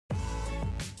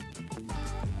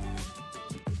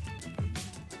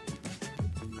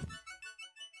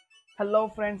Hello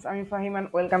friends, আমি Fahim and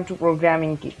welcome to programming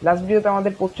কি। Last ভিডিওতে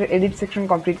আমাদের পোস্টের এডিট সেকশন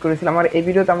কমপ্লিট করেছিলাম। আর এই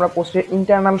ভিডিওতে আমরা পোস্টের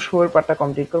ইন্টারনাল শো এর পার্টটা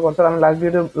কমপ্লিট করবো। অর্থাৎ আমি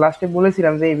লাস্টে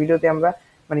বলেছিলাম যে এই ভিডিওতে আমরা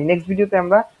নেক্সট ভিডিওতে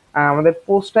আমরা আমাদের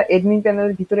পোস্টটা এডমিন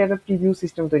প্যানেলের ভিতরে একটা প্রিভিউ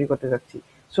সিস্টেম তৈরি করতে যাচ্ছি।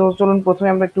 সো চলুন প্রথমে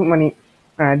আমরা একটু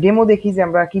ডেমো দেখি যে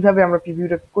আমরা কিভাবে আমরা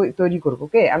প্রিভিউটা তৈরি করবো।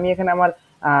 ওকে, আমি এখানে আমার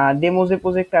ডেমো যে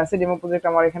প্রজেক্ট আছে, ডেমো প্রজেক্ট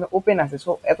আমার এখানে ওপেন আছে।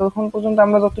 সো এতক্ষণ পর্যন্ত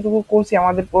আমরা যতটুকু করছি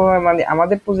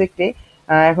আমাদের প্রজেক্টে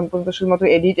এখন পর্যন্ত শুধুমাত্র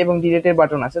এডিট এবং ডিলিটের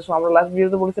বাটন আছে। সো আমরা লাস্ট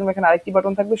ভিডিওতে বলেছিলাম এখানে আরেকটি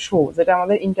বাটন থাকবে শো, যেটা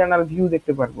আমাদের ইন্টারনাল ভিউ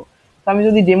দেখতে পারবো। তো আমি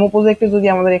যদি ডেমো প্রজেক্টে যদি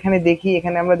আমাদের এখানে দেখি,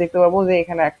 এখানে আমরা দেখতে পাবো যে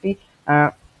এখানে একটি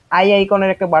আই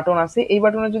আইকনের একটা বাটন আছে। এই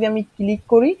বাটনে যদি আমি ক্লিক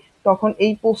করি তখন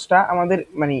এই পোস্টটা আমাদের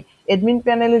এডমিন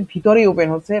প্যানেলের ভিতরেই ওপেন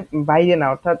হচ্ছে, বাইরে না।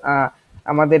 অর্থাৎ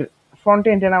আমাদের ফ্রন্ট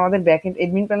এন্ড না, আমাদের ব্যাক এন্ড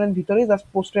এডমিন প্যানেলের ভিতরেই জাস্ট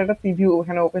পোস্টের একটা প্রিভিউ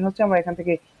এখানে ওপেন হচ্ছে। আমরা এখান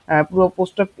থেকে পুরো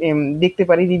পোস্টটা দেখতে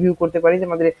পারি, রিভিউ করতে পারি যে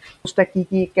আমাদের পোস্টটা কি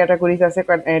কি ক্যাটাগরিজ আছে,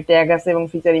 ট্যাগ আছে এবং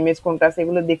ফিচার ইমেজ কোনটা আছে,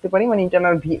 এগুলো দেখতে পারি।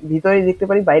 ইন্টারনাল ভিতরে দেখতে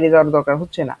পারি, বাইরে যাওয়ার দরকার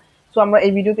হচ্ছে না। সো আমরা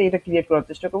এই ভিডিওতে এটা ক্রিয়েট করার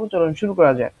চেষ্টা করবো। চলুন শুরু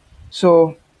করা যায়। সো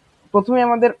প্রথমে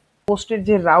আমাদের পোস্টের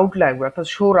যে রাউট লাগবে, অর্থাৎ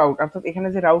শো রাউট, অর্থাৎ এখানে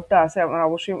যে রাউটটা আছে আপনারা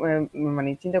অবশ্যই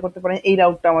চিন্তা করতে পারেন এই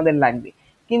রাউটটা আমাদের লাগবে।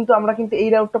 কিন্তু আমরা কিন্তু এই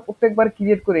রাউটটা প্রত্যেকবার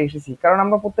ক্রিয়েট করে এসেছি, কারণ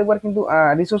আমরা প্রত্যেকবার কিন্তু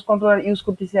রিসোর্স কন্ট্রোলার ইউজ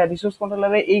করতেছি। আর রিসোর্স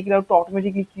কন্ট্রোলারে এই রাউটটা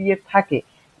অটোমেটিকলি ক্রিয়েট থাকে।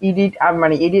 এডিট আর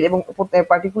এডিট এবং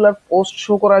পার্টিকুলার পোস্ট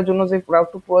শো করার জন্য যে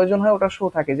রাউটটা প্রয়োজন হয় ওটা শো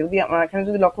থাকে। যদি আমরা এখানে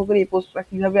যদি লক্ষ্য করি এই পোস্টটা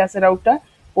কিভাবে আছে, রাউটটা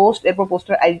পোস্ট, এরপর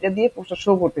পোস্টের আইডিটা দিয়ে পোস্টটা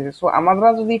শো করতেছে। সো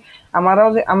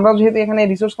আমরা যেহেতু এখানে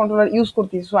রিসোর্স কন্ট্রোলার ইউজ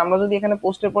করতেছি, সো আমরা যদি এখানে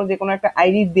পোস্টের পর যে কোনো একটা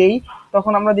আইডি দেই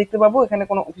তখন আমরা দেখতে পাবো এখানে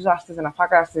কোনো কিছু আসতেছে না,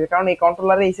 ফাঁকা আসতেছে, কারণ এই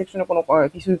কন্ট্রোলারে এই সেকশনে কোনো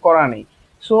কিছুই করা নেই।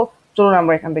 সো চলুন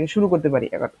আমরা এখান থেকে শুরু করতে পারি।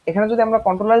 এবার এখানে যদি আমরা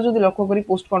কন্ট্রোলারে যদি লক্ষ্য করি,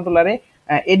 পোস্ট কন্ট্রোলারে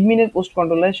এডমিনের পোস্ট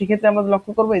কন্ট্রোলারে, সেক্ষেত্রে আমরা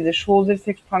লক্ষ্য করবো এই যে শোজ এর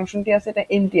ফাংশনটি আছে, এটা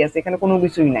এমটি আছে, এখানে কোনো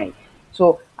কিছুই নাই। সো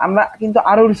আমরা কিন্তু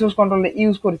আরো রিসোর্স কন্ট্রোলার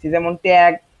ইউজ করেছি, যেমন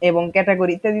ট্যাগ এবং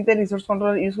ক্যাটাগরি ইত্যাদিতে রিসোর্স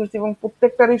কন্ট্রোলার ইউজ করছি, এবং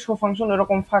প্রত্যেকটারই শো ফাংশন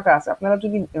এরকম ফাঁকা আছে। আপনারা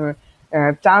যদি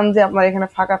চান যে আপনার এখানে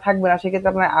ফাঁকা থাকবে না,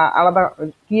 সেক্ষেত্রে আপনার আলাদা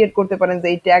ক্রিয়েট করতে পারেন যে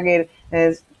এই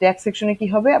ট্যাগ সেকশনে কি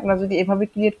হবে। আপনারা যদি এভাবে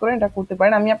ক্রিয়েট করেন এটা করতে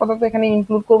পারেন। আমি আপাতত এখানে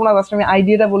ইনক্লুড করবো না, জাস্ট আমি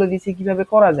আইডিয়াটা বলে দিচ্ছি কিভাবে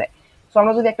করা যায়। সো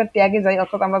আমরা যদি একটা ট্যাগে যাই,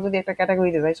 অর্থাৎ আমরা যদি একটা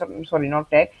ক্যাটাগরিতে যাই, সরি নট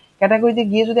ট্যাগ, ক্যাটাগরিতে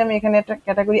গিয়ে যদি আমি এখানে একটা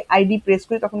ক্যাটাগরি আইডি প্রেস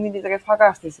করি তখন কিন্তু এই জায়গায় ফাঁকা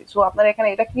আসতেছে। সো আপনারা এখানে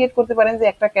এটা ক্রিয়েট করতে পারেন যে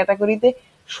একটা ক্যাটাগরিতে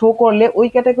শো করলে ওই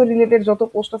ক্যাটাগরি রিলেটেড যত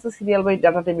পোস্ট আছে সিরিয়াল বাই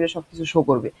ডাটা টেবিলে সবকিছু শো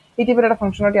করবে। এই টাইপের একটা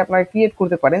ফাংশনালিটি আপনারা ক্রিয়েট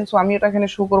করতে পারেন। সো আমি এটা এখানে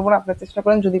শো করবো না, আপনারা চেষ্টা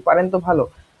করেন, যদি পারেন তো ভালো।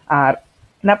 আর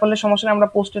না পারলে সমস্যা নেই, আমরা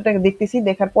পোস্টটাকে দেখতেছি,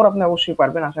 দেখার পর আপনি অবশ্যই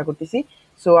পারবেন আশা করতেছি।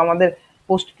 সো আমাদের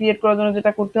পোস্ট ক্রিয়েট করার জন্য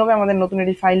যেটা করতে হবে, আমাদের নতুন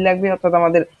একটি ফাইল লাগবে, অর্থাৎ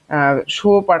আমাদের শো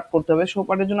পার্ট করতে হবে। শো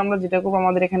পার্টের জন্য আমরা যেটা করবো,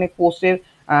 আমাদের এখানে পোস্টের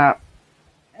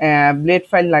ব্লেড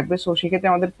ফাইল লাগবে। সো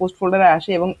সেক্ষেত্রে আমাদের পোস্ট ফোল্ডারে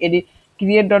আসে এবং edit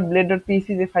create dot blade dot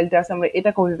PAC যে ফাইলটা আছে আমরা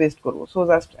এটা কপি পেস্ট করবো। সো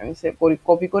জাস্ট আমি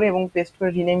কপি করে এবং পেস্ট করে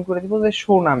রিনেম করে দিব যে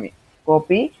শো নামে,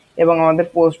 কপি, এবং আমাদের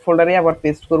পোস্ট ফোল্ডারে আবার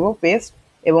পেস্ট করব, পেস্ট,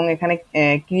 এবং এখানে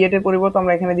ক্রিয়েটের পরিবর্তে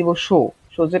আমরা এখানে দিব শো,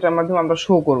 শো যেটার মাধ্যমে আমরা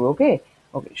শো করবো। ওকে,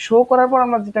 ওকে, শো করার পর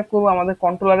আমরা যেটা করবো, আমাদের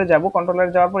কন্ট্রোলারে যাব।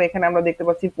 কন্ট্রোলারে যাওয়ার পর এখানে আমরা দেখতে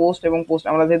পাচ্ছি পোস্ট, এবং পোস্ট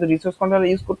আমরা যেহেতু রিসোর্স কন্ট্রোলার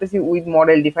ইউজ করতেছি উইথ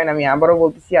মডেল ডিফাইন, আমি আবারও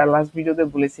বলতেছি আর লাস্ট ভিডিওতে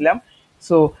বলেছিলাম।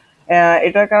 সো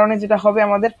এটার কারণে যেটা হবে,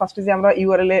 আমাদের ফার্স্টে যে আমরা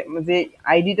ইউআরএল এ যে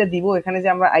আইডিটা দিব, এখানে যে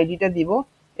আমরা আইডিটা দিব,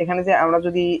 এখানে যে আমরা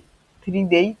যদি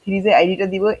থ্রি যে আইডিটা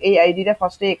দিব, এই আইডিটা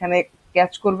ফার্স্টে এখানে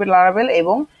ক্যাচ করবে লারাভেল,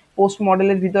 এবং পোস্ট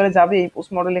মডেলের ভিতরে যাবে। এই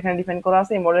পোস্ট মডেল এখানে ডিফাইন করা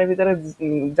আছে, এই মডেলের ভিতরে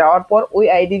যাওয়ার পর ওই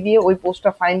আইডি দিয়ে ওই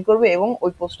পোস্টটা ফাইন্ড করবে এবং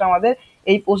ওই পোস্টটা আমাদের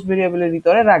এই পোস্ট ভেরিয়েবলের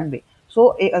ভিতরে রাখবে। সো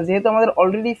যেহেতু আমাদের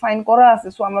অলরেডি ফাইন করা আছে,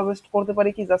 সো আমরা জাস্ট করতে পারি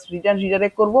কি, জাস্ট রিটার্ন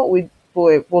রিডাইরেক্ট করবো with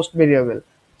post variable.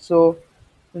 So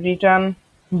return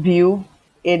view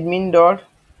admin dot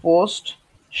post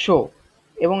show,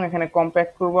 এবং এখানে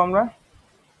কম্প্যাক্ট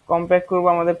করবো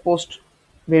আমাদের পোস্ট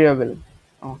ভেরিয়েবল।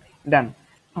 ওকে, ডান।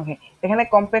 ওকে, এখানে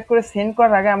কম্প্যাক্ট করে সেন্ড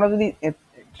করার আগে আমরা যদি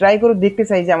ট্রাই করে দেখতে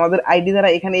চাই যে আমাদের আইডি দ্বারা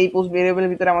এখানে এই পোস্ট ভেরিয়েবলের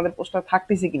ভিতরে আমাদের পোস্টটা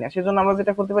থাকতেছে কিনা, সেজন্য আমরা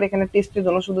যেটা করতে পারি, এখানে টেস্টের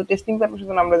জন্য, শুধু টেস্টিং পারপাসের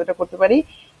জন্য আমরা যেটা করতে পারি,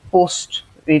 পোস্ট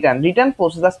রিটার্ন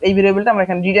পোস্ট, জাস্ট এই ভেরিয়েবলটা আমরা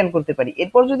এখানে রিটার্ন করতে পারি।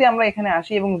 এরপর যদি আমরা এখানে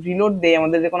আসি এবং রিলোড দেই,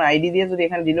 আমাদের যে কোনো আইডি দিয়ে যদি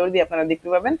এখানে রিলোড দিই, আপনারা দেখতে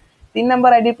পাবেন 3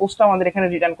 নাম্বার আইডি পোস্টটা আমাদের এখানে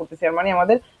রিটার্ন করতেছে। আর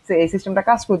আমাদের এই সিস্টেমটা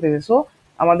কাজ করতেছে। সো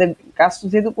আমাদের কাজ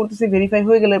যেহেতু করতেছে, ভেরিফাই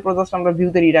হয়ে গেলে এরপর জাস্ট আমরা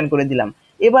ভিউতে রিটার্ন করে দিলাম।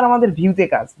 এবার আমাদের ভিউতে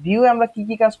কাজ, ভিউয়ে আমরা কি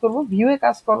কি কাজ করব, ভিউয়ে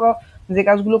কাজ করা যে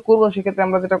কাজগুলো করবো, সেক্ষেত্রে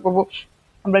আমরা যেটা করবো,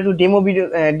 আমরা একটু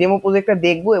ডেমো প্রজেক্টটা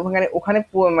দেখবো, এবং ওখানে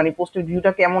পোস্টের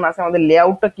ভিউটা কেমন আছে, আমাদের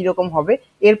লেআউটটা কিরকম হবে,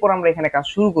 এরপর আমরা এখানে কাজ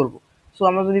শুরু করব। সো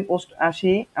আমরা যদি পোস্ট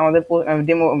আসি আমাদের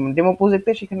ডেমো ডেমো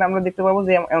প্রজেক্টে, সেখানে আমরা দেখতে পাবো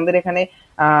যে আমাদের এখানে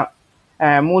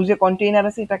মূল যে কন্টেইনার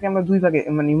আছে এটাকে আমরা দুই ভাগে,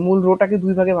 মূল রোটাকে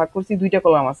দুই ভাগে ভাগ করছি, দুইটা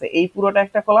কলাম আছে, এই পুরোটা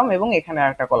একটা কলাম এবং এখানে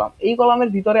আরেকটা কলাম। এই কলামের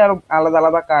ভিতরে আরো আলাদা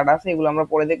আলাদা কার্ড আছে, এগুলো আমরা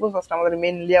পরে দেখবো। জাস্ট আমাদের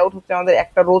মেইন লেআউট হচ্ছে আমাদের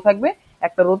একটা রো থাকবে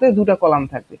একটা রোতে দুটা কলাম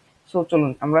থাকবে। সো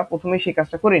চলুন আমরা প্রথমে সেই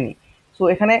কাজটা করে নিই। সো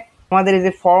এখানে আমাদের এই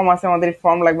যে ফর্ম আছে, আমাদের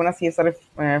ফর্ম লাগবে না, সিএসআর এর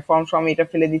ফর্ম, সো আমি এটা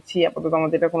ফেলে দিচ্ছি আপাতত,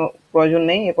 আমাদের এটা কোনো প্রয়োজন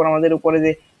নেই। এরপর আমাদের উপরে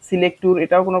যে সিলেক্ট টুর,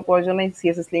 এটাও কোনো প্রয়োজন নেই,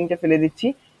 সিএসএস লিঙ্কটা ফেলে দিচ্ছি।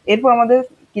 এরপর আমাদের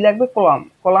কি লাগবে, কলাম।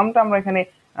 কলামটা আমরা এখানে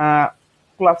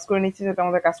ক্লাস করে নিচ্ছি যাতে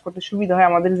আমাদের কাজ করতে সুবিধা হয়।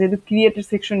 আমাদের যেহেতু ক্রিয়েটেড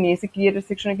সেকশন নিয়েছি, ক্রিয়েটেড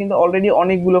সেকশনে কিন্তু অলরেডি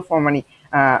অনেকগুলো ফর্ম মানে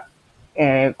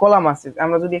কলাম আছে।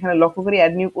 আমরা যদি এখানে লক্ষ্য করি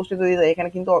অ্যাড নিউ পোস্টে যদি যাই, এখানে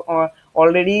কিন্তু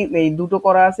অলরেডি এই দুটো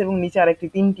করা আছে এবং নিচে আরেকটি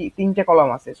তিনটে কলাম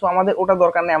আছে। সো আমাদের ওটা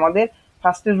দরকার নেই, আমাদের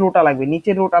ফার্স্টের রোটা লাগবে,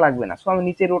 নিচের রোটা লাগবে না। সো আমি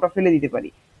নিচের রোটা ফেলে দিতে পারি।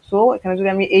 সো এখানে যদি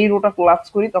আমি এই রোটা কোলাপস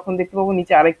করি তখন দেখতে পাবো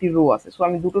নিচে আরেকটি রো আছে। সো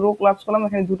আমি দুটো রো কোলাপস করলাম,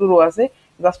 এখানে দুটো রো আছে,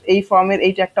 জাস্ট এই ফর্মের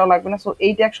এই ট্যাগটাও লাগবে না। সো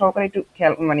এই ট্যাগ সহকারে একটু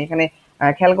খেয়াল মানে এখানে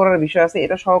খেয়াল করার বিষয় আছে,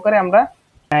 এটা সহকারে আমরা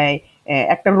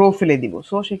একটা রো ফেলে দিব।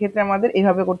 সো সেক্ষেত্রে আমাদের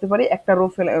এইভাবে করতে পারি, একটা রো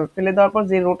ফেলে দেওয়ার পর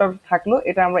যে রোটা থাকলো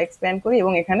এটা আমরা এক্সপ্যান্ড করি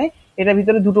এবং এখানে এটার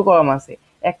ভিতরে দুটো কলাম আছে,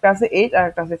 একটা আছে 8 আর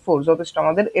একটা আছে 4, যথেষ্ট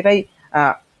আমাদের এটাই।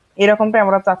 এরকমটাই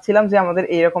আমরা চাচ্ছিলাম যে আমাদের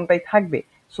এইরকমটাই থাকবে।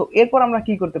 সো এরপর আমরা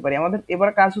কি করতে পারি, আমাদের এবার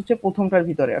কাজ হচ্ছে প্রথমটার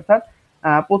ভিতরে, অর্থাৎ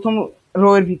প্রথম রো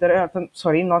এর ভিতরে, অর্থাৎ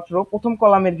সরি নট রো, প্রথম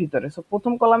কলামের ভিতরে। সো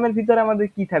প্রথম কলামের ভিতরে আমাদের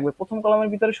কি থাকবে, প্রথম কলামের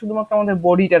ভিতরে শুধুমাত্র আমাদের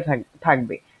বডিটা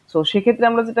থাকবে। সো সেক্ষেত্রে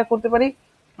আমরা যেটা করতে পারি,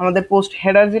 আমাদের পোস্ট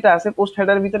হেডার যেটা আছে, পোস্ট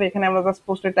হেডার ভিতরে এখানে আমরা জাস্ট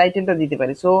পোস্টের টাইটেলটা দিতে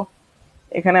পারি। সো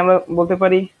এখানে আমরা বলতে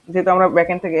পারি, যেহেতু আমরা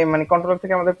ব্যাকএন্ড থেকে মানে কন্ট্রোলার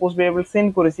থেকে আমাদের পোস্ট ভেরিয়েবল সেন্ড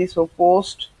করেছি, সো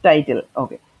পোস্ট টাইটেল।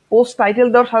 ওকে, পোস্ট টাইটেল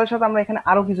দেওয়ার সাথে সাথে আমরা এখানে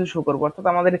আরো কিছু শো করবো, অর্থাৎ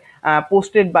আমাদের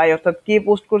পোস্টেড বাই, অর্থাৎ কে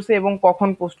পোস্ট করছে এবং কখন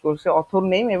পোস্ট করছে, অথর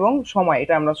নেম এবং সময়,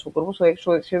 এটা আমরা শো করবো। সো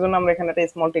সেজন্য আমরা এখানে একটা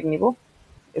স্মল টেক নিব,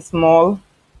 স্মল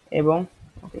এবং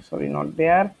ওকে sorry not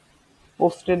there,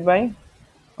 posted by.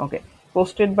 Okay,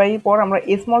 posted by পর আমরা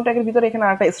স্মল ট্যাগের ভিতরে এখানে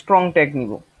একটা স্ট্রং ট্যাগ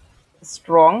নিব,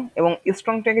 স্ট্রং, এবং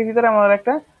স্ট্রং ট্যাগের ভিতরে আমরা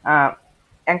একটা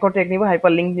অ্যাঙ্কর ট্যাগ নিব,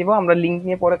 হাইপার লিঙ্ক নিব। আমরা লিঙ্ক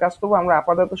নিয়ে পরে কাজ করবো। আমরা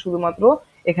আপাতত শুধুমাত্র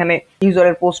এখানে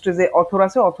ইউজারের পোস্টে যে অথর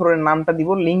আছে, অথরের নামটা দিব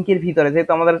লিঙ্কের ভিতরে,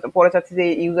 যেহেতু আমাদের পরে চাচ্ছি যে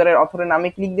ইউজারের অথরের নামে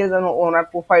ক্লিক দিয়ে যেন ওনার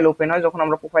প্রোফাইল ওপেন হয় যখন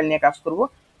আমরা প্রোফাইল নিয়ে কাজ করব।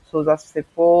 সো জাস্ট সে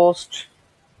পোস্ট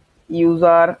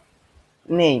ইউজার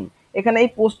নেম। এখানে এই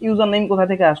পোস্ট ইউজার নেম কোথা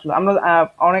থেকে আসলো, আমরা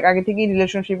অনেক আগে থেকেই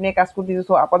রিলেশনশিপ নিয়ে কাজ করতেছি।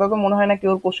 তো আপাতত মনে হয় না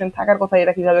কেউ কোশ্চেন থাকার কথা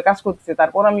এটা কিভাবে কাজ করতেছে।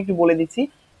 তারপর আমি একটু বলে দিচ্ছি,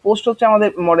 পোস্ট হচ্ছে আমাদের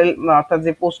মডেল, অর্থাৎ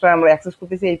যে পোস্টটা আমরা অ্যাক্সেস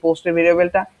করতেছি এই পোস্টের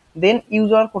ভেরিয়েবলটা। দেন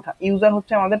ইউজার কোথা, ইউজার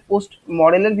হচ্ছে আমাদের পোস্ট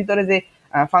মডেলের ভিতরে যে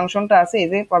ফাংশনটা আছে, এই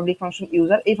যে পাবলিক ফাংশন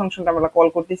ইউজার, এই ফাংশনটা আমরা কল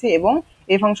করতেছি এবং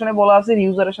এই ফাংশনে বলা আছে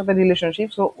ইউজারের সাথে রিলেশনশিপ।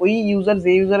 সো ওই ইউজার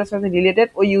যে ইউজারের সাথে রিলেটেড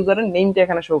ওই ইউজারের নেমটা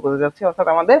এখানে শো করতে যাচ্ছে, অর্থাৎ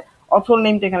আমাদের অথর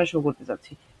নেমটা এখানে শো করতে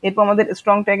যাচ্ছি। এরপর আমাদের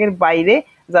স্ট্রং ট্যাগের বাইরে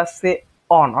যাচ্ছে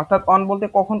অন, অর্থাৎ অন বলতে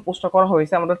কখন পোস্টটা করা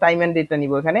হয়েছে, আমরা টাইম এন্ড ডেটটা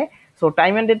নিব এখানে। সো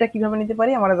টাইম এন্ড ডেটটা কিভাবে নিতে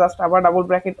পারি, আমরা জাস্ট আবার ডাবল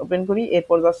ব্র্যাকেট ওপেন করি,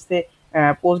 এরপর যাচ্ছে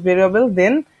পোস্ট ভেরিয়েবল,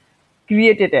 দেন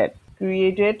ক্রিয়েটেড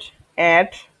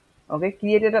অ্যাড। ওকে,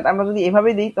 ক্রিয়েটেড অ্যাড আমরা যদি এভাবে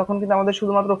দিই তখন কিন্তু আমাদের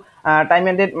শুধুমাত্র টাইম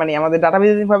এন্ড ডেট মানে আমাদের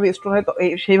ডাটাবেজে যেভাবে স্টোর হয় তো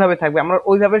সেইভাবে থাকবে, আমরা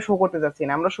ওইভাবে শো করতে যাচ্ছি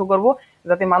না। আমরা শো করবো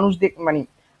যাতে মানুষ মানে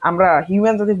আমরা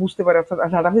হিউম্যান যাতে বুঝতে পারে, অর্থাৎ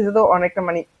ডাটাবেজে তো অনেকটা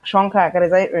মানে সংখ্যা আকারে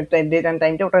যায়, ডেট অ্যান্ড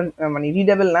টাইমটা ওটা মানে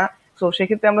রিডেবল না। সো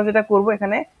সেক্ষেত্রে আমরা যেটা করবো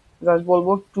এখানে জাস্ট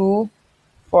বলবো two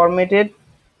formatted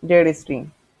date string,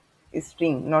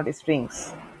 string not strings.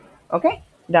 ওকে,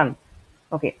 ডান।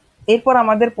 ওকে, এরপর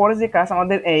আমাদের পরে যে কাজ,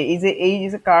 আমাদের এই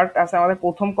যে কার্ড আছে, আমাদের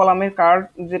প্রথম কলামের কার্ড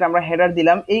যেটা আমরা হেডার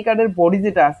দিলাম, এই কার্ডের বডি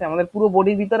যেটা আছে, আমাদের পুরো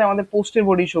বডির ভিতরে আমাদের পোস্টের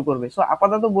বডি শো করবে। সো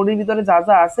আপাতত বডির ভিতরে যা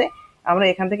যা আছে আমরা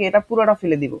এখান থেকে এটা পুরোটা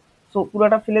ফেলে দিব। সো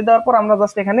পুরোটা ফেলে দেওয়ার পর আমরা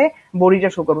জাস্ট এখানে বডিটা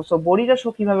শো করবো। সো বডিটা শো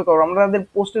কিভাবে করবো, আমাদের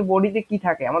পোস্টের বডিতে কি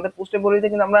থাকে, আমাদের পোস্টের বডিতে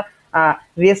কিন্তু আমরা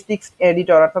টেক্সট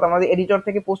এডিটর, অর্থাৎ আমাদের এডিটর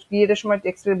থেকে পোস্ট ক্রিয়েটের সময়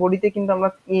টেক্সটের বডিতে কিন্তু আমরা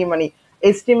মানে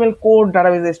HTML কোড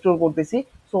ডাটাবেজে স্টোর করতেছি।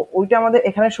 সো ওইটা আমাদের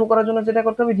এখানে শো করার জন্য যেটা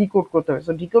করতে হবে, ডিকোড করতে হবে।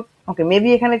 সো ডিকোড, ওকে মেবি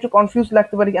এখানে একটু কনফিউজ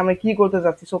লাগতে পারে আমরা কি করতে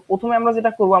যাচ্ছি। সো প্রথমে আমরা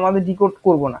যেটা করবো, আমাদের ডিকোড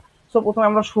করবো না। সো প্রথমে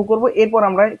আমরা শো করবো, এরপর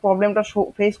আমরা প্রবলেমটা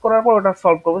ফেস করার পর ওটা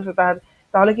সলভ করবো।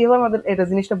 তাহলে কি হবে, আমাদের এটা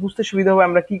জিনিসটা বুঝতে সুবিধা হবে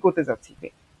আমরা কি করতে যাচ্ছি।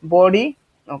 বডি,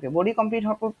 ওকে বডি কমপ্লিট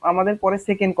হওয়ার পর আমাদের পরে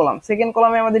সেকেন্ড কলাম, সেকেন্ড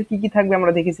কলামে আমাদের কি কি থাকবে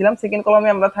আমরা দেখেছিলাম। সেকেন্ড কলামে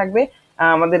আমরা থাকবে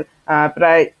আমাদের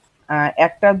প্রায়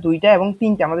একটা, দুইটা এবং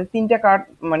তিনটা, আমাদের তিনটা কার্ড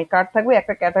মানে কার্ড থাকবে,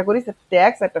 একটা ক্যাটাগরি,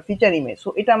 ট্যাক্স, একটা ফিচার ইমেজ। সো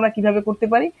এটা আমরা কিভাবে করতে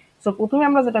পারি, সো প্রথমে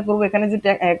আমরা যেটা করবো, এখানে যে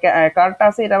কার্ডটা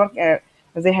আছে এটা আবার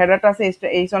যে হেডারটা আছে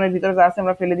এই সনের ভিতরে যা আছে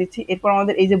আমরা ফেলে দিচ্ছি। এরপর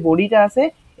আমাদের এই যে বডিটা আছে,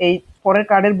 এই পরের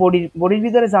কার্ডের বডির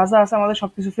ভিতরে যা যা আছে আমাদের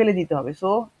সবকিছু ফেলে দিতে হবে। সো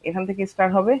এখান থেকে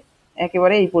স্টার্ট হবে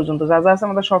একেবারে এই পর্যন্ত যা যা আছে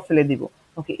আমরা সব ফেলে দিব।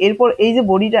 ওকে, এরপর এই যে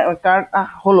বডিটা কার্ড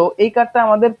হলো, এই কার্ডটা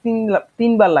আমাদের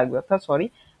তিনবার লাগবে, অর্থাৎ সরি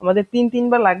আমাদের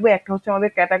তিনবার লাগবে। একটা হচ্ছে আমাদের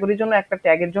ক্যাটাগরির জন্য, একটা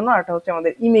ট্যাগের জন্য, আর একটা হচ্ছে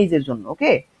আমাদের ইমেজের জন্য।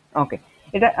 ওকে, ওকে,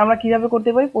 এটা আমরা কিভাবে করতে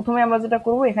পারি, প্রথমে আমরা যেটা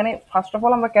করবো এখানে ফার্স্ট অফ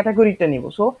অল আমরা ক্যাটাগরিটা নিব।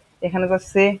 সো এখানে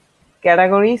যাচ্ছে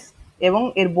ক্যাটাগরিজ, এবং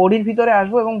এর বডির ভিতরে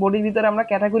আসবো এবং বডির ভিতরে আমরা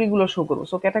ক্যাটাগরিগুলো শো করবো।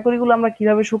 সো ক্যাটাগরিগুলো আমরা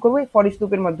কিভাবে শো করবো? ফর ইচ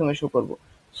লুপের মাধ্যমে শো করবো।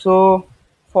 So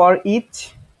for each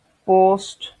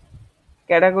post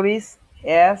categories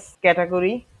as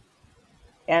category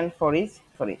and for each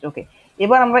ওকে।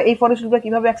 এবার আমরা এই ফর ইচ লুপটা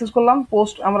কিভাবে অ্যাক্সেস করলাম?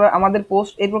 পোস্ট, আমরা আমাদের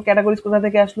পোস্ট, এরপর ক্যাটাগরিজ কোথা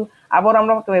থেকে আসলো, আবার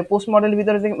আমরা পোস্ট মডেলের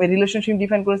ভিতরে যে রিলেশনশিপ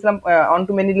ডিফাইন করেছিলাম অন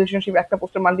টু মেনি রিলেশনশিপ, একটা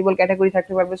পোস্টের মাল্টিপল ক্যাটাগরি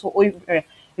থাকতে পারবে। সো ওই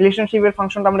রিলেশনশিপের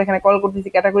ফাংশনটা আমরা এখানে কল করতেছি,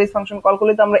 ক্যাটাগরিজ ফাংশন কল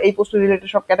করলে তো আমরা এই পোস্টের রিলেটেড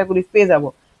সব ক্যাটাগরিজ পেয়ে যাবো।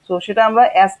 সো সেটা আমরা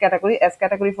অ্যাজ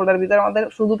ক্যাটাগরি ফোল্ডার ভিতরে আমাদের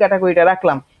শুধু ক্যাটাগরিটা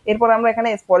রাখলাম। এরপর আমরা এখানে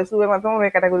ফর ইচ লুপের মাধ্যমে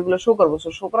আমরা ক্যাটাগরিগুলো শো করবো। সো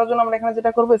শো করার জন্য আমরা এখানে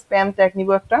যেটা করবো, স্প্যান ট্যাগ নিব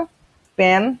একটা,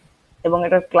 স্প্যান, এবং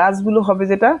এটার ক্লাসগুলো হবে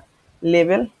যেটা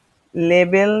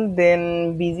লেভেল, দেন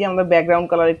বিজি, আমরা ব্যাকগ্রাউন্ড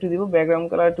কালার একটু দিব, ব্যাকগ্রাউন্ড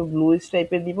কালার একটু ব্লুইশ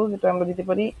টাইপের দিব, যেটা আমরা দিতে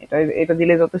পারি, এটা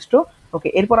দিলে যথেষ্ট। ওকে,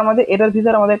 এরপর আমাদের এটার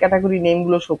ভিতরে আমাদের ক্যাটাগরি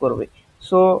নেমগুলো শো করবে।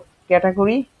 সো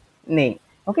ক্যাটাগরি নেম,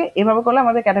 ওকে, এভাবে করলে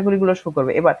আমাদের ক্যাটাগরিগুলো শো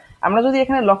করবে। এবার আমরা যদি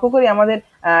এখানে লক্ষ্য করি, আমাদের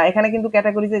এখানে কিন্তু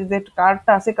ক্যাটাগরিতে যে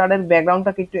কার্ডটা আছে, কার্ডের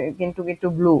ব্যাকগ্রাউন্ডটা কিন্তু একটু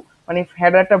ব্লু, মানে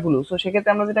হেডারটা ব্লু। সো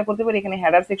সেক্ষেত্রে আমরা যেটা করতে পারি, এখানে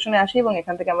হেডার সেকশনে আসি এবং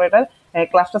এখান থেকে আমরা এটার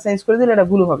ক্লাসটা চেঞ্জ করে দিলে এটা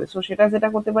ব্লু হবে। সো সেটা যেটা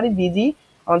করতে পারি, বিজি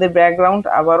আমাদের ব্যাকগ্রাউন্ড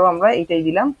আবারও আমরা এইটাই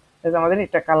দিলাম যাতে আমাদের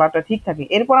এটা কালারটা ঠিক থাকে।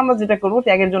 এরপর আমরা যেটা করবো,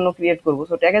 ট্যাগের জন্য ক্রিয়েট করবো।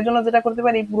 সো ট্যাগের জন্য যেটা করতে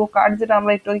পারি, এই পুরো কার্ড যেটা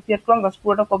আমরা একটু ক্রিয়েট করলাম, জাস্ট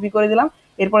পুরোটা কপি করে দিলাম,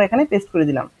 এরপর এখানে পেস্ট করে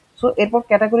দিলাম। সো এরপর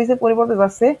ক্যাটাগরিজের পরিবর্তে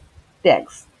যাচ্ছে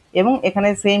ট্যাগস, এবং এখানে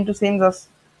same to same just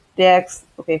tags,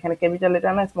 ওকে, এখানে ক্যাপিটাল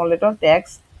লেটার না স্মল লেটার,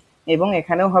 ট্যাগস, এবং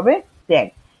এখানেও হবে ট্যাগ,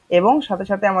 এবং সাথে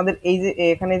সাথে আমাদের এই যে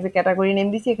এখানে যে ক্যাটাগরি নেম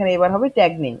দিচ্ছি, এখানে এবার হবে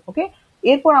ট্যাগ নেম। ওকে,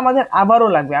 এরপর আমাদের আবারও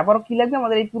লাগবে, আবারও কি লাগবে,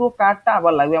 আমাদের এই পুরো কার্ডটা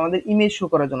আবার লাগবে আমাদের ইমেজ শো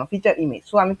করার জন্য, ফিচার ইমেজ।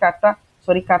 সো আমি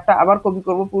কার্ডটা আবার কপি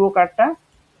করব, পুরো কার্ডটা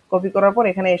কপি করার পর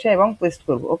এখানে এসে এবং পেস্ট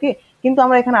করব। ওকে, কিন্তু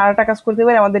আমরা এখানে আরেকটা কাজ করতে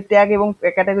পারি, আমাদের ট্যাগ এবং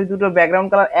ক্যাটাগরি দুটোর ব্যাকগ্রাউন্ড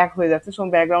কালার এক হয়ে যাচ্ছে। সো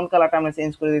ব্যাকগ্রাউন্ড কালারটা আমরা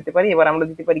চেঞ্জ করে দিতে পারি। এবার আমরা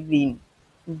দিতে পারি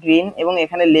গ্রিন, এবং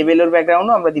এখানে লেবেলের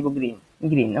ব্যাকগ্রাউন্ডও আমরা দিব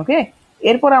গ্রিন। ওকে,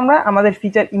 এরপর আমরা আমাদের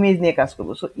ফিচার ইমেজ নিয়ে কাজ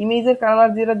করবো। সো ইমেজের কালার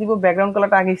যেটা দিব, ব্যাকগ্রাউন্ড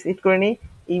কালারটা আগে সেট করে নিই,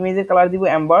 ইমেজের কালার দিব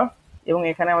অ্যাম্বার, এবং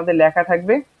এখানে আমাদের লেখা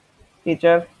থাকবে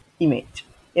ফিচার ইমেজ,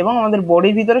 এবং আমাদের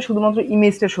বডির ভিতরে শুধুমাত্র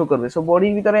ইমেজটা শো করবে। সো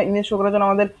বডির ভিতরে ইমেজ শো করার জন্য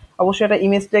আমাদের অবশ্যই একটা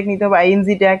ইমেজ ট্যাগ নিতে হবে,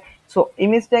 আইএনজি ট্যাগ। সো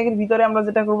ইমেজ ট্যাগের ভিতরে আমরা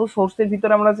যেটা করবো, সোর্সের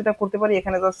ভিতরে আমরা যেটা করতে পারি,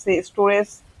 এখানে যাচ্ছে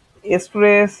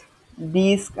স্টোরেজ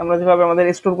ডিস্ক, আমরা যেভাবে আমাদের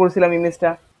স্টোর করেছিলাম ইমেজটা,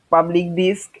 পাবলিক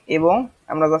ডিস্ক, এবং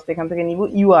আমরা জাস্ট এখান থেকে নিব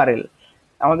ইউআরএল,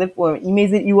 আমাদের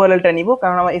ইমেজের ইউআরএলটা নিব,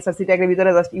 কারণ আমার এসআরসি ট্যাগের ভিতরে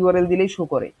জাস্ট ইউআরএল দিলেই শো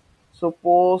করে। So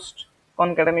post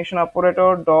concatenation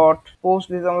operator dot post,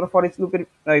 যেহেতু আমরা ফর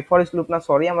ইচ লুপ না,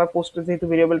 সরি, আমরা পোস্ট যেহেতু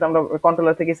ভেরিয়েবলটা আমরা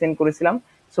কন্ট্রোলার থেকে সেন্ড করেছিলাম।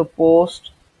 সো পোস্ট,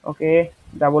 ওকে,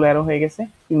 ডাবল অ্যারো হয়ে গেছে,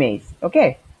 ইমেজ। ওকে,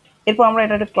 এরপর আমরা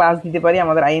এটা একটা ক্লাস দিতে পারি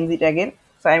আমাদের আইএমজি ট্যাগের।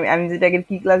 সো আইএমজি ট্যাগের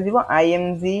কি ক্লাস দিব,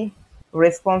 আইএমজি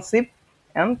রেসপন্সিভ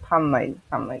এন্ড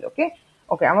থাম্বনেইল। ওকে,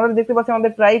 ওকে, আমাদের দেখতে পাচ্ছি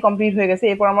আমাদের প্রায় কমপ্লিট হয়ে গেছে।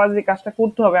 এরপর আমাদের যে কাজটা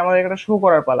করতে হবে, আমাদের একটা শো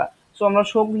করার পালা। সো আমরা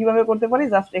শো কিভাবে করতে পারি,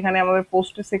 জাস্ট এখানে আমাদের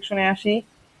পোস্টের সেকশনে আসি,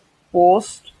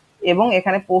 পোস্ট, এবং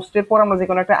এখানে পোস্টের পর আমরা যে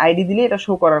কোনো একটা আইডি দিলে এটা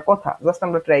শো করার কথা, জাস্ট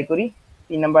আমরা ট্রাই করি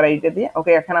 3 নাম্বার আইডিটা দিয়ে।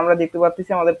 ওকে, এখানে আমরা দেখতে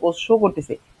পাচ্ছি আমাদের পোস্ট শো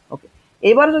করতেছে। ওকে,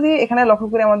 এবার যদি এখানে লক্ষ্য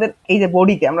করি, আমাদের এই যে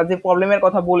বডিতে আমরা যে প্রবলেমের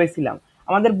কথা বলেছিলাম,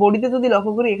 আমাদের বডিতে যদি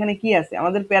লক্ষ্য করি, এখানে কি আছে,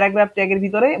 আমাদের প্যারাগ্রাফ ট্যাগের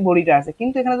ভিতরে বডিটা আছে,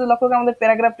 কিন্তু এখানে যদি লক্ষ্য করি, আমাদের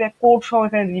প্যারাগ্রাফ ট্যাগ কোড সহ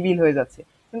এখানে রিভিল হয়ে যাচ্ছে,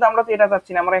 কিন্তু আমরা তো এটা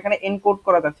চাচ্ছি না, আমরা এখানে এনকোড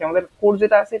করা যাচ্ছে, আমাদের কোড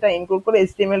যেটা আছে এটা এনকোড করে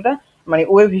এইচটিএমএলটা মানে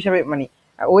ওয়েব হিসাবে, মানে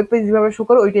ওয়েব পেজ যেভাবে শো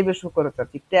করে ওই টাইপের শো করতে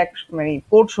চাচ্ছি, ট্যাগ মানে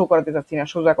কোড শো করাতে চাচ্ছি না,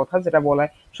 সোজা কথা যেটা বলা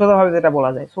হয়, সোজাভাবে যেটা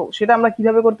বলা যায়। সো সেটা আমরা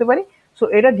কিভাবে করতে পারি, সো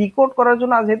এটা ডিকোড করার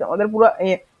জন্য যেহেতু আমাদের পুরো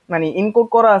মানে ইনকোড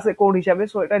করা আছে কোড হিসাবে,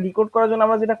 সো এটা ডিকোড করার জন্য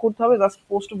আমরা যেটা করতে হবে, জাস্ট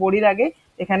পোস্ট বডির আগে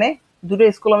এখানে দুটো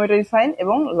এক্সক্লামেটরি সাইন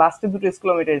এবং লাস্টে দুটো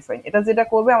এক্সক্লামেটরি সাইন, এটা যেটা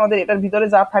করবে আমাদের এটার ভিতরে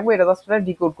যা থাকবে এটা জাস্ট এটা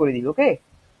ডিকোড করে দিবে। ওকে,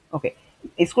 ওকে,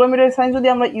 এক্সক্লামেটরি সাইন যদি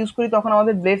আমরা ইউজ করি, তখন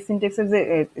আমাদের ব্লেড সিনট্যাক্সের যে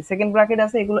সেকেন্ড ব্র্যাকেট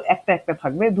আছে এগুলো একটা একটা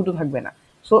থাকবে, দুটো থাকবে না।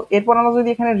 সো এরপর আমরা যদি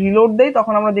এখানে রিলোড দেই,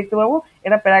 তখন আমরা দেখতে পাবো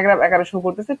এটা প্যারাগ্রাফ আকারে শো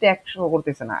করতেছে, ট্যাগ শো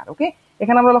করতেছে না আর। ওকে,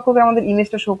 এখানে আমরা লক্ষ্য করি আমাদের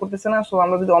ইমেজটা শো করতেছে না। সো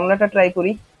আমরা যদি অন্যটা ট্রাই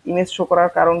করি, ইমেজ শো করার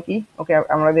কারণ কি, ওকে,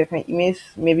 আমাদের এখানে ইমেজ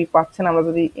মেবি পাচ্ছে না, আমরা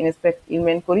যদি ইমেজটা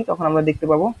ইনভেন্ট করি, তখন আমরা দেখতে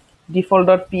পাবো default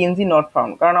dot PNG not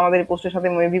found, কারণ আমাদের এই পোস্টের সাথে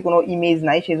মেবি কোনো ইমেজ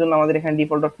নাই, সেই জন্য আমাদের এখানে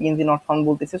default dot PNG not found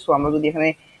বলতেছে। সো আমরা যদি এখানে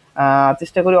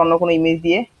চেষ্টা করি অন্য কোনো ইমেজ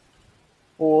দিয়ে,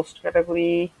 পোস্ট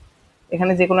ক্যাটাগরি,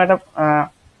 এখানে যে কোনো একটা,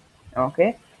 ওকে,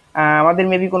 আমাদের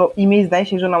মেবি কোনো ইমেজ নাই,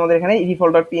 সেই জন্য আমাদের এখানে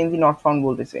default dot PNG not found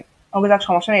বলতেছে। ওকে, যাক,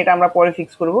 সমস্যা নেই, এটা আমরা পরে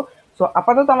ফিক্স করবো। সো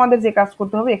আপাতত আমাদের যে কাজ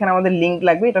করতে হবে, এখানে আমাদের লিঙ্ক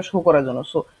লাগবে এটা শো করার জন্য।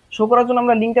 সো শো করার জন্য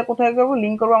আমরা লিঙ্কটা কোথায় করবো,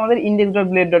 লিঙ্ক করবো আমাদের index dot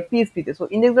blade dot PSP তে। So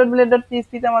index dot blade dot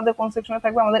PSP তে আমাদের কোন সেকশনে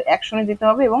থাকবে, আমাদের অ্যাকশনে যেতে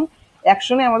হবে, এবং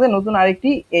অ্যাকশনে আমাদের নতুন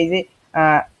আরেকটি এই যে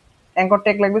অ্যাঙ্কর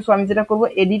ট্যাগ লাগবে। সো আমি যেটা করবো,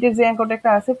 এডিটের যে অ্যাঙ্কর ট্যাগটা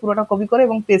আছে পুরোটা কপি করে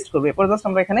এবং পেস্ট করবো, এরপর জাস্ট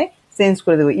আমরা এখানে চেঞ্জ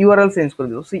করে দেবো, ইউআরএল চেঞ্জ করে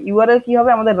দেবো। সো ইউআরএল কি হবে,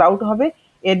 আমাদের রাউট হবে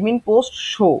অ্যাডমিন পোস্ট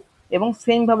শো, এবং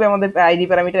সেম ভাবে আমাদের আইডি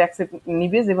প্যারামিটার অ্যাকসেপ্ট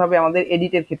নিবে যেভাবে আমাদের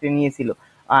এডিটের ক্ষেত্রে নিয়েছিল।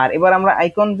 আর এবার আমরা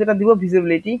আইকন যেটা দিব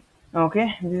ভিজিবিলিটি। ওকে,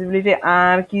 ভিজিবিলিটি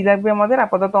আর কি লাগবে আমাদের,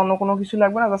 আপাতত অন্য কোনো কিছু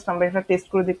লাগবে না, জাস্ট আমরা এটা টেস্ট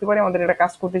করে দেখতে পারি আমাদের এটা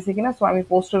কাজ করতেছে কিনা। সো আমি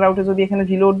পোস্ট রাউটে যদি এখানে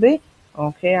রিলোড দেই,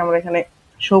 ওকে আমরা এখানে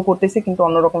শো করতেছে কিন্তু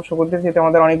অন্যরকম শো করতেছে, যেটা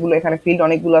আমাদের অনেকগুলো এখানে ফিল্ড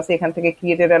অনেকগুলো আছে, এখান থেকে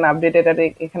ক্রিয়েটেড এন্ড আপডেটেড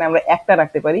এখানে আমরা একটা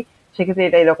রাখতে পারি, সেক্ষেত্রে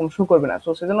এটা এরকম শো করবে না। সো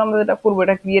সেজন্য আমরা যেটা করবো,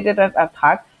 এটা ক্রিয়েটেড আর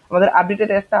থাক, আমাদের আপডেটেড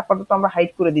একটা আপাতত আমরা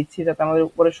হাইড করে দিচ্ছি যাতে আমাদের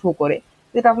উপরে শো করে।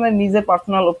 যেটা আপনার নিজের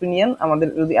পার্সোনাল ওপিনিয়ন, আমাদের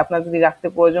যদি আপনার যদি রাখতে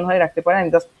প্রয়োজন হয় রাখতে পারেন।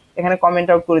 আমি জাস্ট এখানে কমেন্ট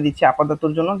আউট করে দিচ্ছি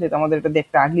আপাততর জন্য, যেহেতু আমাদের এটা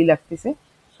দেখতে আগলি লাগতেছে।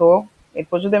 সো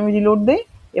এরপর যদি আমি রিলোড দেই,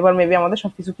 এবার মেবি আমাদের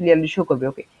সবকিছু ক্লিয়ারলি শো করবে।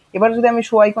 ওকে, এবার যদি আমি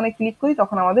শো আইকনে ক্লিক করি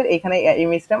তখন আমাদের এখানে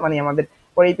ইমেজটা মানে আমাদের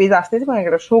পরে এই পেজ আসতেছে এবং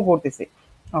এটা শো করতেছে।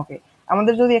 ওকে,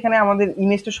 আমাদের যদি এখানে আমাদের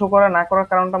ইমেজটা শো করা না করার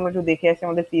কারণটা আমরা একটু দেখে আসি।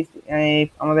 আমাদের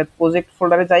আমাদের প্রজেক্ট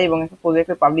ফোল্ডারে যাই এবং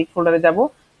প্রজেক্টের পাবলিক ফোল্ডারে যাব,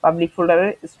 পাবলিক ফোল্ডারে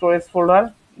স্টোরেজ ফোল্ডার,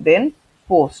 দেন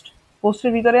পোস্ট।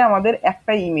 পোস্টের ভিতরে আমাদের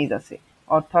একটাই ইমেজ আছে,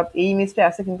 অর্থাৎ এই ইমেজটা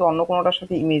আছে কিন্তু অন্য কোনোটার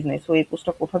সাথে ইমেজ নেই। সো এই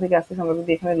পোস্টটা কোথা থেকে আসছে আমরা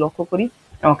যদি এখানে লক্ষ্য করি,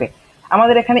 ওকে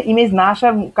আমাদের এখানে ইমেজ না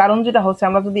আসার কারণ যেটা হচ্ছে,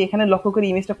 আমরা যদি এখানে লক্ষ্য করি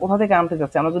ইমেজটা কোথা থেকে আনতে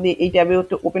চাচ্ছি, আমরা যদি এই ট্যাবে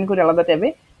ওপেন করি আলাদা ট্যাবে,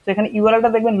 তো এখানে ইউআরএলটা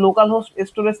দেখবেন লোকাল হোস্ট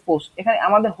স্টোরেজ পোস্ট, এখানে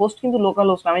আমাদের হোস্ট কিন্তু লোকাল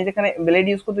হোস্ট। আমি যেখানে ভ্যালিড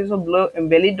ইউজ করতেছি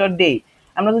ভ্যালিড.ডে,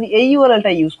 আমরা যদি এই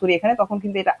ইউআরএলটা ইউজ করি এখানে তখন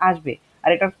কিন্তু এটা আসবে। আর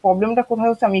এটার প্রবলেমটা কোথায়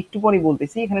হচ্ছে আমি একটু পরেই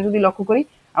বলতেছি। এখানে যদি লক্ষ্য করি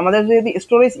আমাদের যদি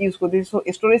স্টোরেজ ইউজ করতেছি,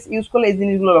 স্টোরেজ ইউজ করলে এই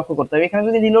জিনিসগুলো লক্ষ্য করতে হবে। এখানে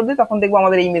যদি রিলোড দিই তখন দেখবো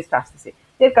আমাদের এই ইমেজটা আসতেছে।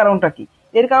 এর কারণটা কি?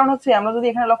 এর কারণ হচ্ছে আমরা যদি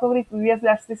এখানে লক্ষ্য করি প্রিভিয়াসলি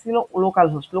আসতেছিল লোকাল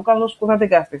হোস্ট। লোকাল হোস্ট কোথা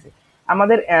থেকে আসতেছে,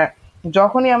 আমাদের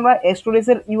যখনই আমরা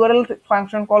স্টোরেজের ইউআরএল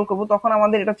ফাংশন কল করব তখন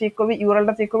আমাদের এটা চেক করবে,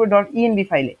 ইউআরএলটা চেক করবে ডট ইএনভি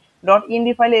ফাইলে। ডট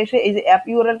ইএনভি ফাইলে এসে এই যে অ্যাপ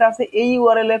ইউআরএলটা আছে এই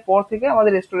ইউআরএল এর পর থেকে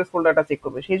আমাদের স্টোরেজ ফোল্ডারটা চেক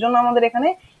করবে। সেই জন্য আমাদের এখানে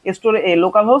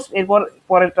লোকাল হোস্ট এরপর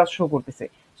পরেরটা শো করতেছে।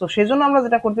 সো সেজন্য আমরা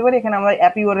যেটা করতে পারি, এখানে আমরা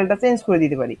অ্যাপ ইউআরএলটা চেঞ্জ করে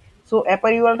দিতে পারি। সো অ্যাপ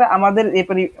ইউআরএলটা আমাদের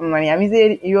মানে আমি যে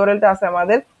ইউআরএলটা আছে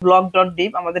আমাদের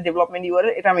blog.dev, আমাদের ডেভেলপমেন্ট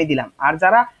ইউআরএল, এটা আমি দিলাম। আর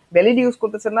যারা ভ্যালিড ইউজ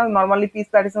করতেছেন না, normally piece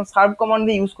partition serve command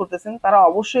দিয়ে ইউজ করতেছেন, তারা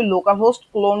অবশ্যই লোকাল হোস্ট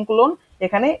ক্লোন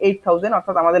এখানে 8000,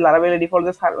 অর্থাৎ আমাদের লারাভেল ডিফল্ট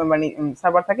যে মানে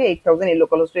সার্ভার থাকে 8000, এই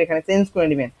লোকাল হোস্টে এখানে চেঞ্জ করে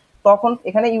নেবেন। তখন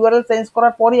এখানে ইউআরএল চেঞ্জ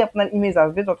করার পরই আপনার ইমেজ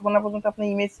আসবে। যতক্ষণ না পর্যন্ত আপনি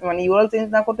ইমেজ মানে ইউআরএল চেঞ্জ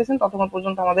না করতেছেন ততক্ষণ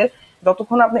পর্যন্ত আমাদের,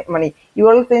 যতক্ষণ আপনি মানে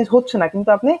ইউআরএল চেঞ্জ হচ্ছে না কিন্তু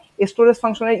আপনি স্টোরেজ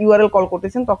ফাংশনের ইউআরএল কল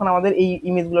করতেছেন, তখন আমাদের এই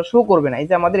ইমেজগুলো শো করবে না। এই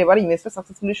যে আমাদের এবার ইমেজটা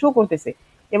সাকসেসফুলি শো করতেছে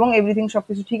এবং এভরিথিং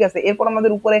সবকিছু ঠিক আছে। এরপর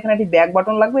আমাদের উপরে এখানে একটি ব্যাক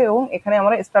বাটন লাগবে এবং এখানে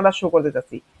আমরা স্ট্যাটাস শো করতে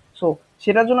চাচ্ছি। সো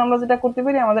সেটার জন্য আমরা যেটা করতে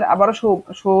পারি, আমাদের আবারও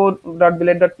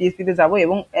show.blade.php তে যাব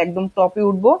এবং একদম টপে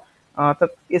উঠবো,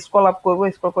 অর্থাৎ স্ক্রল আপ করবো,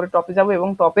 স্ক্রল করে টপে যাব এবং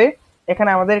টপে এখানে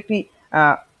আমাদের একটি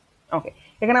ওকে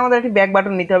এখানে আমাদের একটি ব্যাক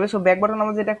বাটন নিতে হবে। সো ব্যাক বাটন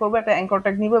আমরা যেটা করবো, একটা অ্যাঙ্কর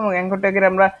ট্যাগ নিব এবং অ্যাঙ্কর ট্যাগের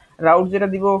আমরা রাউট যেটা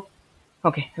দিব,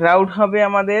 ওকে রাউট হবে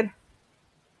আমাদের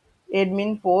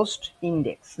এডমিন পোস্ট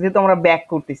ইন্ডেক্স, যেহেতু আমরা ব্যাক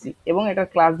করতেছি, এবং এটা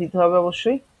ক্লাস দিতে হবে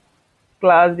অবশ্যই।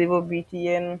 ক্লাস দিব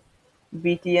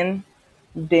বিটিএন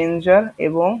ডেঞ্জার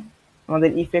এবং আমাদের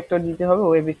ইফেক্টর দিতে হবে,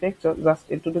 ওয়েব ইফেক্ট, জাস্ট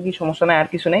এটুকুই, সমস্যা নাই, আর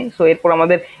কিছু নেই। সো এরপর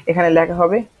আমাদের এখানে লেখা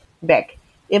হবে ব্যাক,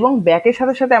 এবং ব্যাকের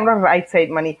সাথে সাথে আমরা রাইট সাইড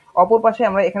মানে অপর পাশে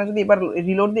আমরা এখানে যদি এবার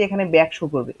রিলোড দিই এখানে ব্যাক শো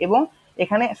করবে, এবং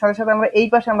এখানে সাথে সাথে আমরা এই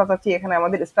পাশে আমরা চাচ্ছি এখানে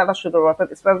আমাদের স্ট্যাটাস শো করবে, অর্থাৎ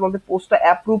স্ট্যাটাস বলতে পোস্টটা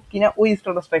অ্যাপ্রুভ কিনা ওই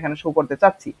স্ট্যাটাসটা এখানে শো করতে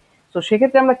চাচ্ছি। তো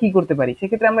সেক্ষেত্রে আমরা কি করতে পারি,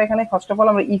 সেক্ষেত্রে আমরা এখানে ফার্স্ট অফ অল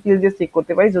আমরা ই ফিল্ড দিয়ে চেক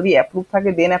করতে পারি, যদি অ্যাপ্রুভ থাকে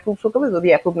দেন অ্যাপ্রুভ শো করবে, যদি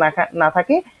অ্যাপ্রুভ না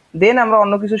থাকে দেন আমরা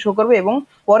অন্য কিছু শো করবে, এবং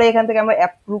পরে এখান থেকে আমরা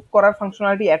অ্যাপ্রুভ করার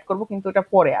ফাংশনালিটি অ্যাড করব, কিন্তু এটা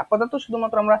পরে। আপাতত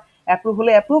শুধুমাত্র আমরা অ্যাপ্রুভ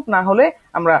হলে অ্যাপ্রুভ, না হলে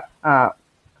আমরা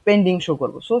পেন্ডিং শো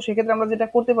করবো। সো সেক্ষেত্রে আমরা যেটা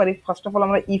করতে পারি, ফার্স্ট অফ অল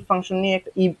আমরা ইফ ফাংশন নিয়ে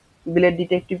একটা ইফ ব্লেড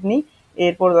ডিটেকটিভ নিই,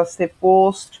 এরপর যাচ্ছে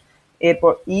পোস্ট,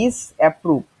 এরপর is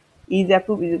approve is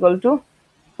equal to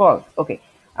false. ওকে,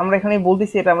 আমরা এখানে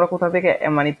বলতেছি এটা আমরা কোথা থেকে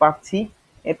মানে পাচ্ছি,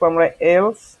 এরপর আমরা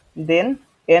এলস দেন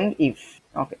এন্ড ইফ।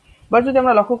 ওকে, এবার যদি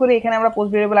আমরা লক্ষ্য করি এখানে আমরা পোস্ট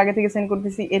ভেরিয়েবল আগে থেকে সেন্ড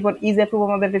করতেছি, এরপর ইজ অ্যাপ্রুভ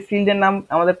আমাদের একটা ফিল্ডের নাম,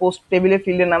 আমাদের পোস্ট টেবিলের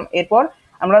ফিল্ডের নাম, এরপর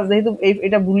আমরা যেহেতু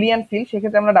এটা বুলিয়ান ফিল্ড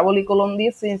সেক্ষেত্রে আমরা ডাবল ইকোলন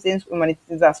দিয়ে চেঞ্জ মানে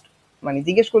জাস্ট মানে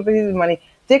জিজ্ঞেস করতেছি, মানে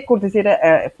চেক করতেছি এটা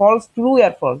ফলস ট্রু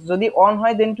আর ফলস, যদি অন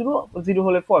হয় দেন ট্রু, জিরো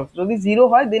হলে ফলস, যদি জিরো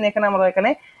হয় দেন এখানে আমরা এখানে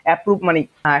অ্যাপ্রুভ মানে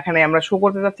এখানে আমরা শো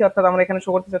করতে যাচ্ছি, অর্থাৎ আমরা এখানে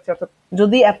শো করতে যাচ্ছি, অর্থাৎ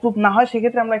যদি অ্যাপ্রুভ না হয়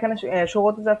সেক্ষেত্রে আমরা এখানে শো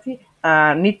করতে যাচ্ছি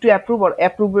need to approve or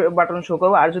approve button show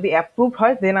করবো, আর যদি অ্যাপ্রুভ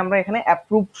হয় দেন আমরা এখানে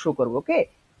অ্যাপ্রুভ শো করবো। ওকে,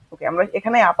 ওকে আমরা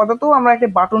এখানে আপাতত আমরা একটা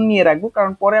বাটন নিয়ে রাখবো,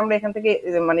 কারণ পরে আমরা এখান থেকে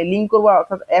মানে লিঙ্ক করবো,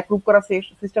 অর্থাৎ অ্যাপ্রুভ করা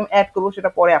সিস্টেম অ্যাড করবো, সেটা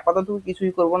পরে, আপাতত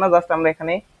কিছুই করবো না, জাস্ট আমরা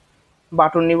এখানে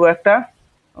বাটন নিব একটা,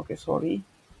 ওকে সরি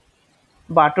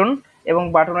বাটন, এবং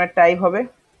বাটনের টাইপ হবে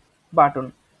বাটন,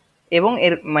 এবং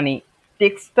এর মানে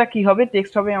টেক্সটটা কি হবে,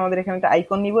 টেক্সট হবে আমাদের এখানে একটা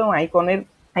আইকন নিব, এবং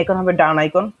আইকন হবে ডান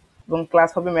আইকন, এবং ক্লাস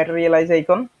হবে ম্যাটেরিয়াল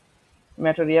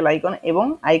আইকন, এবং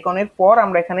আইকনের পর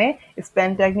আমরা এখানে স্প্যান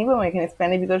ট্যাগ নিব এবং এখানে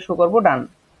স্প্যানের ভিতরে শো করবো ডান।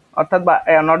 অর্থাৎ বা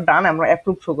নট ডান, আমরা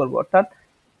অ্যাপ্রুভ শো করবো, অর্থাৎ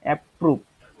অ্যাপ্রুভ।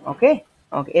 ওকে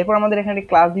ওকে, এরপর আমাদের এখানে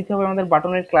ক্লাস দিতে হবে, আমাদের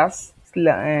বাটনের ক্লাস।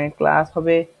 ক্লাস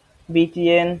হবে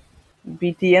বিটিএন,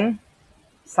 বিটিএন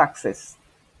সাকসেস।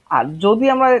 আর যদি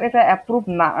আমরা এটা অ্যাপ্রুভ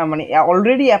না, মানে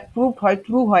অলরেডি অ্যাপ্রুভড হয়,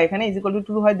 ট্রু হয়, এখানে ইজ ইকুয়াল টু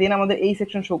ট্রু হয়, দেন আমাদের এই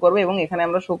সেকশন শো করবে এবং এখানে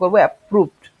আমরা শো করবো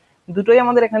অ্যাপ্রুভড। দুটোই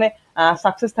আমাদের এখানে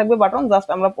সাকসেস থাকবে বাটন। জাস্ট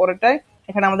আমরা পরেরটায়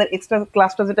এখানে আমাদের এক্সট্রা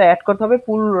ক্লাসটা যেটা অ্যাড করতে হবে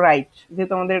পুল রাইট,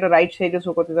 যেহেতু আমাদের এটা রাইট সাইডে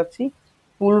শো করতে যাচ্ছি,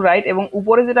 পুল রাইট। এবং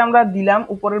উপরে যেটা আমরা দিলাম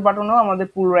উপরের বাটনেও আমাদের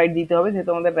পুল রাইট দিতে হবে,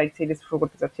 যেহেতু আমাদের রাইট সাইডে শো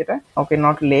করতে চাচ্ছি এটা। ওকে,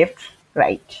 নট লেফট,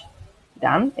 রাইট,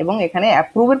 ডান। এবং এখানে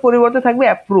অ্যাপ্রুভের পরিবর্তে থাকবে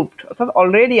অ্যাপ্রুভড, অর্থাৎ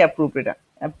অলরেডি অ্যাপ্রুভড, এটা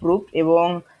অ্যাপ্রুভড। এবং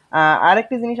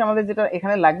আরেকটি জিনিস আমাদের যেটা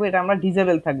এখানে লাগবে, এটা আমরা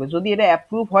ডিজেবল থাকবে, যদি এটা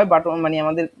অ্যাপ্রুভ হয় বাটন মানে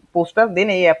আমাদের পোস্টার, দেন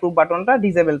এই অ্যাপ্রুভ বাটনটা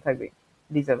ডিজেবল থাকবে,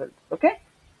 ডিজেবল। ওকে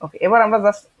ওকে, এবার আমরা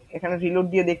জাস্ট এখানে রিলোড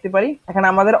দিয়ে দেখতে পারি, এখানে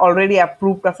আমাদের অলরেডি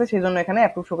অ্যাপ্রুভড আছে, সেজন্য এখানে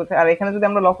অ্যাপ্রুভ শো করছে। আর এখানে যদি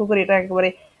আমরা লক্ষ্য করি এটা একেবারে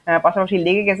পাশাপাশি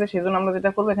লেগে গেছে, সেজন্য আমরা যেটা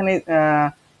করবো এখানে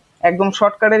একদম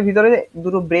শর্টকাটের ভিতরে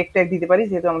দুটো ব্রেক ট্যাগ দিতে পারি,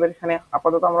 যেহেতু আমাদের এখানে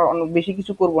আপাতত আমরা অন্য বেশি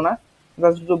কিছু করবো না,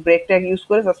 জাস্ট দুটো ব্রেক ট্যাগ ইউজ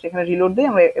করে জাস্ট এখানে রিলোড দিয়ে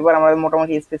আমরা এবার আমরা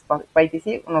মোটামুটি স্পেস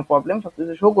পাইতেছি, কোনো প্রবলেম,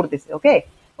 সবকিছু শো করতেছে। ওকে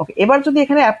ওকে, এবার যদি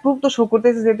এখানে অ্যাপ্রুভ তো শো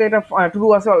করতেছে, যেহেতু এটা ট্রু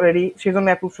আছে অলরেডি, সেজন্য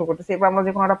অ্যাপ্রুভ শো করতেছে। এবার আমরা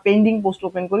যখন একটা পেন্ডিং পোস্ট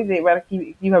ওপেন করি, যে এবার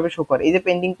কিভাবে শো করে, এই যে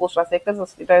পেন্ডিং পোস্ট আছে একটা,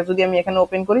 এটা যদি আমি এখানে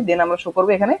ওপেন করি, দেন আমরা শো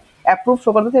করবো এখানে অ্যাপ্রুভ শো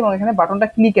করতেছে এবং এখানে বাটনটা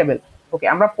ক্লিকেবল। ওকে,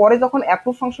 আমরা পরে যখন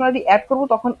অ্যাপ্রুভ ফাংশনালিটি অ্যাড করবো,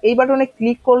 তখন এই বাটনে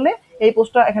ক্লিক করলে এই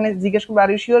পোস্টটা এখানে জিজ্ঞেস করবে are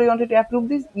you sure you want to approve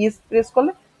this, yes press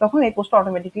করলে তখন এই পোস্টটা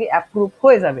অটোমেটিক্যালি অ্যাপ্রুভ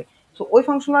হয়ে যাবে। সো ওই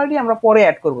ফাংশনালিটি আমরা পরে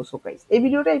অ্যাড করবো। সো গাইস, এই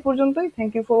ভিডিওটা এই পর্যন্তই।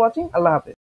 Thank you for watching. আল্লাহ হাফেজ।